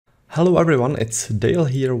Hello everyone, it's Dale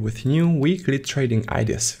here with new weekly trading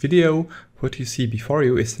ideas video. What you see before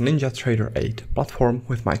you is NinjaTrader 8 platform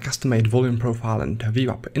with my custom-made volume profile and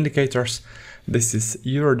VWAP indicators. This is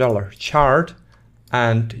euro-dollar chart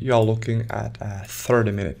and you are looking at a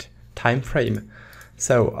 30-minute time frame.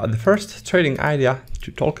 So the first trading idea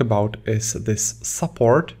to talk about is this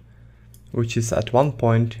support, which is at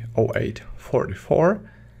 1.0844.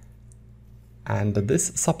 And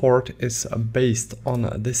this support is based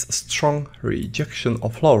on this strong rejection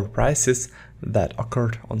of lower prices that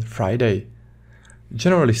occurred on Friday.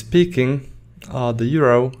 Generally speaking, the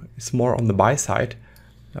euro is more on the buy side.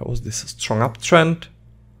 There was this strong uptrend,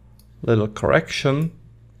 little correction,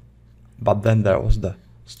 but then there was the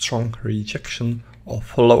strong rejection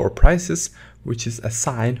of lower prices, which is a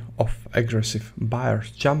sign of aggressive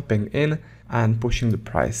buyers jumping in and pushing the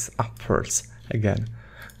price upwards again.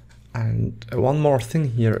 And one more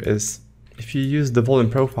thing here is, if you use the volume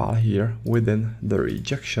profile here within the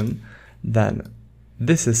rejection, then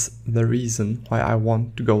this is the reason why I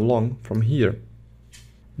want to go long from here,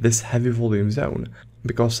 this heavy volume zone,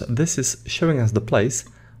 because this is showing us the place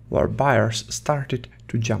where buyers started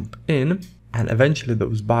to jump in and eventually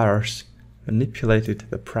those buyers manipulated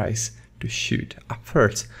the price to shoot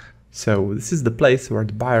upwards. So this is the place where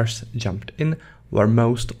the buyers jumped in, where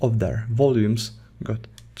most of their volumes got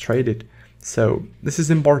traded. So this is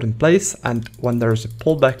an important place, and when there's a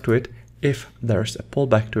pullback to it, if there's a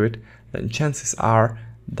pullback to it, then chances are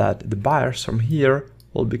that the buyers from here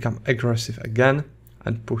will become aggressive again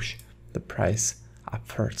and push the price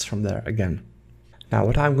upwards from there again. Now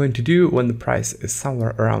what I'm going to do when the price is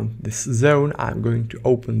somewhere around this zone, I'm going to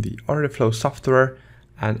open the order flow software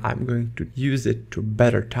and I'm going to use it to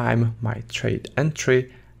better time my trade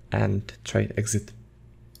entry and trade exit.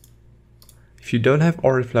 If you don't have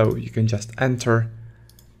order flow, you can just enter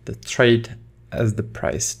the trade as the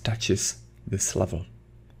price touches this level.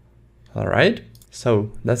 Alright,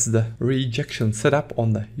 so that's the rejection setup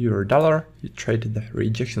on the euro dollar. You trade the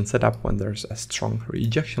rejection setup when there's a strong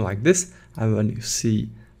rejection like this and when you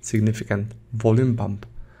see significant volume bump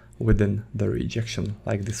within the rejection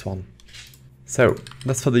like this one. So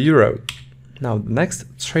that's for the euro. Now the next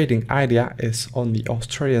trading idea is on the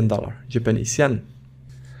Australian dollar, Japanese yen.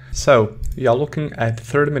 So we are looking at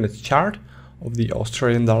 30-minute chart of the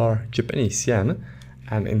Australian dollar Japanese yen,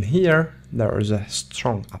 and in here there is a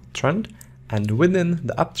strong uptrend, and within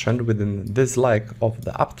the uptrend, within this leg of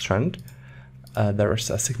the uptrend, there is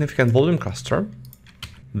a significant volume cluster.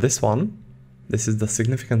 This one, this is the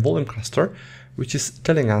significant volume cluster, which is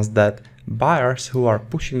telling us that buyers who are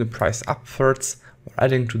pushing the price upwards were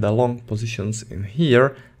adding to the long positions in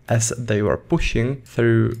here as they were pushing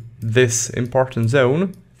through this important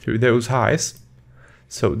zone, through those highs.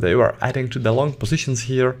 So they were adding to the long positions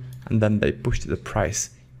here and then they pushed the price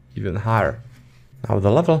even higher. Now the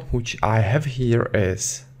level which I have here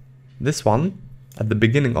is this one at the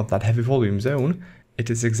beginning of that heavy volume zone. It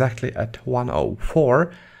is exactly at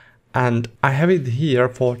 104 and I have it here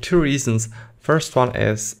for two reasons. First one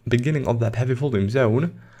is beginning of that heavy volume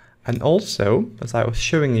zone, and also as I was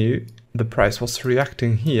showing you, the price was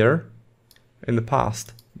reacting here in the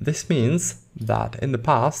past. This means that in the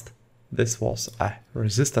past, this was a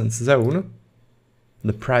resistance zone.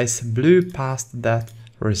 The price blew past that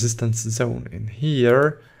resistance zone in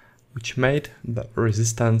here, which made the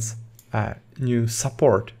resistance a new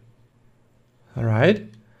support. Alright,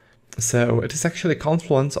 so it is actually a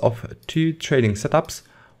confluence of two trading setups.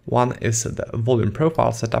 One is the volume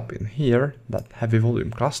profile setup in here, that heavy volume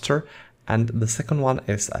cluster, and the second one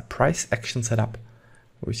is a price action setup,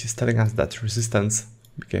 which is telling us that resistance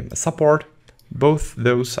became a support. Both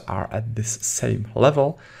those are at this same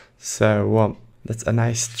level, so that's a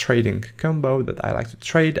nice trading combo that I like to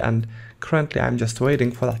trade, and currently I'm just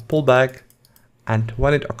waiting for that pullback, and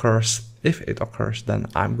when it occurs, if it occurs, then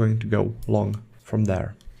I'm going to go long from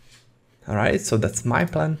there. Alright, so that's my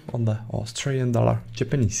plan on the Australian dollar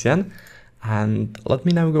Japanese yen, and let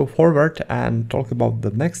me now go forward and talk about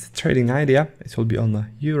the next trading idea. It will be on the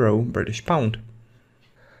euro British pound.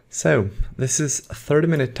 So this is a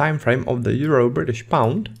 30-minute time frame of the euro British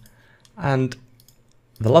pound, and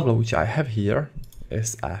the level which I have here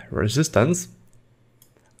is a resistance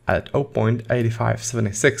at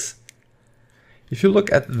 0.8576. If you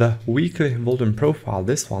look at the weekly volume profile,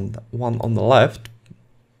 this one, the one on the left,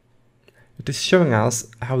 it is showing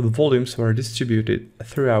us how the volumes were distributed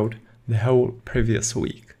throughout the whole previous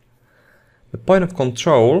week. The point of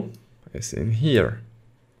control is in here.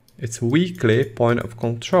 It's weekly point of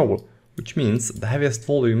control, which means the heaviest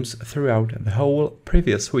volumes throughout the whole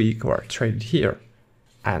previous week were traded here.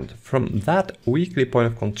 And from that weekly point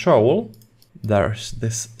of control, there's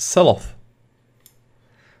this sell-off.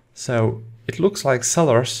 So it looks like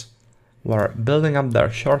sellers were building up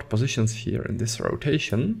their short positions here in this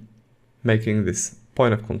rotation, making this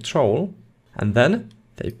point of control, and then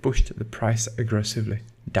they pushed the price aggressively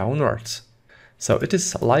downwards. So it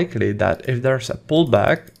is likely that if there's a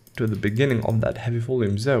pullback to the beginning of that heavy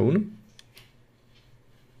volume zone,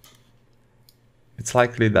 it's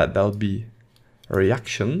likely that there'll be a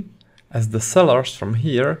reaction, as the sellers from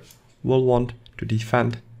here will want to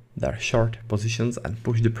defend their short positions and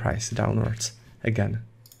push the price downwards again.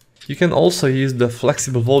 You can also use the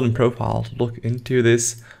flexible volume profile to look into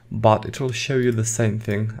this, but it will show you the same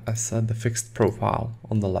thing as the fixed profile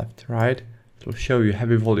on the left, right? It will show you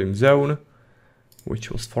heavy volume zone,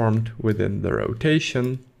 which was formed within the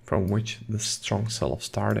rotation from which the strong sell-off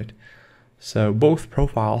started. So both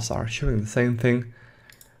profiles are showing the same thing.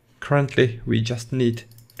 Currently, we just need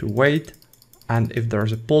to wait, and if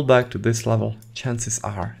there's a pullback to this level, chances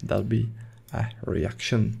are there'll be a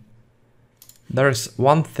reaction. There is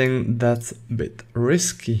one thing that's a bit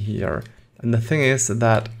risky here, and the thing is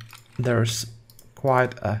that there's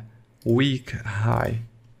quite a weak high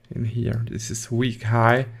in here. This is weak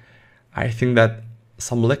high. I think that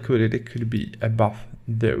some liquidity could be above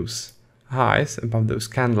those highs, above those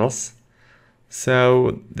candles.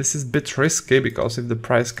 So this is a bit risky, because if the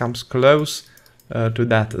price comes close to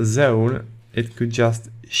that zone, it could just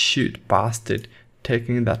shoot past it,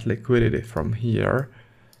 taking that liquidity from here.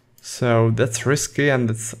 So that's risky, and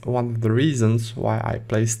that's one of the reasons why I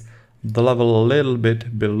placed the level a little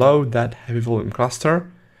bit below that heavy volume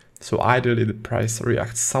cluster. So ideally the price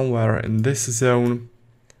reacts somewhere in this zone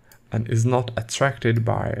and is not attracted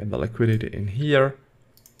by the liquidity in here,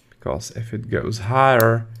 because if it goes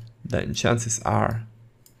higher, then chances are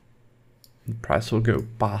the price will go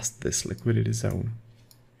past this liquidity zone.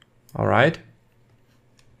 All right.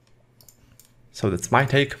 So that's my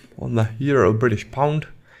take on the Euro British Pound.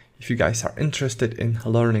 If you guys are interested in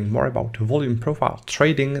learning more about volume profile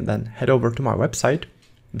trading, then head over to my website.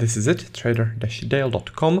 This is it,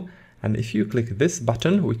 trader-dale.com. And if you click this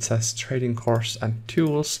button, which says Trading Course and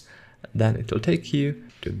Tools, then it will take you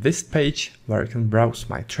to this page where you can browse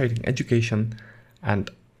my trading education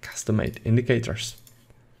and custom-made indicators.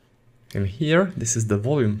 In here, this is the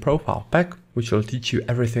volume profile pack, which will teach you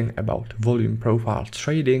everything about volume profile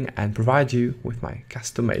trading and provide you with my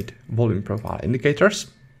custom-made volume profile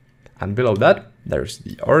indicators. And below that, there's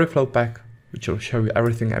the order flow pack, which will show you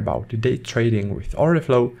everything about day trading with order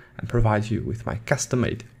flow and provide you with my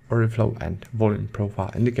custom-made order flow and volume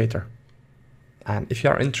profile indicator. And if you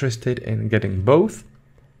are interested in getting both,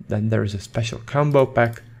 then there is a special combo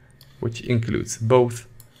pack, which includes both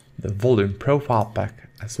the volume profile pack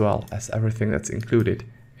as well as everything that's included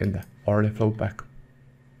in the order flow pack.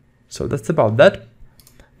 So that's about that.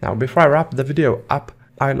 Now, before I wrap the video up,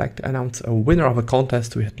 I'd like to announce a winner of a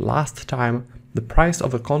contest we had last time. The prize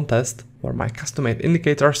of the contest were my custom-made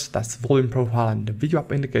indicators, that's volume profile and the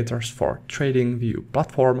VWAP indicators for TradingView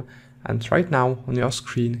platform. And right now on your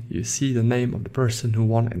screen, you see the name of the person who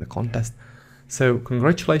won in the contest. So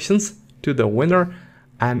congratulations to the winner.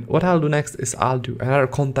 And what I'll do next is I'll do another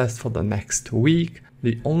contest for the next week.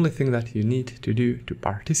 The only thing that you need to do to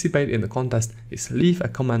participate in the contest is leave a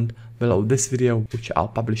comment below this video, which I'll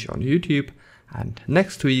publish on YouTube. And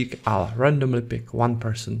next week, I'll randomly pick one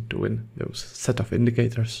person to win those set of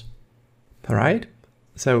indicators. Alright,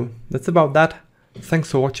 so that's about that.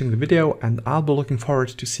 Thanks for watching the video, and I'll be looking forward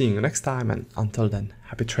to seeing you next time, and until then,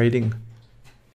 happy trading!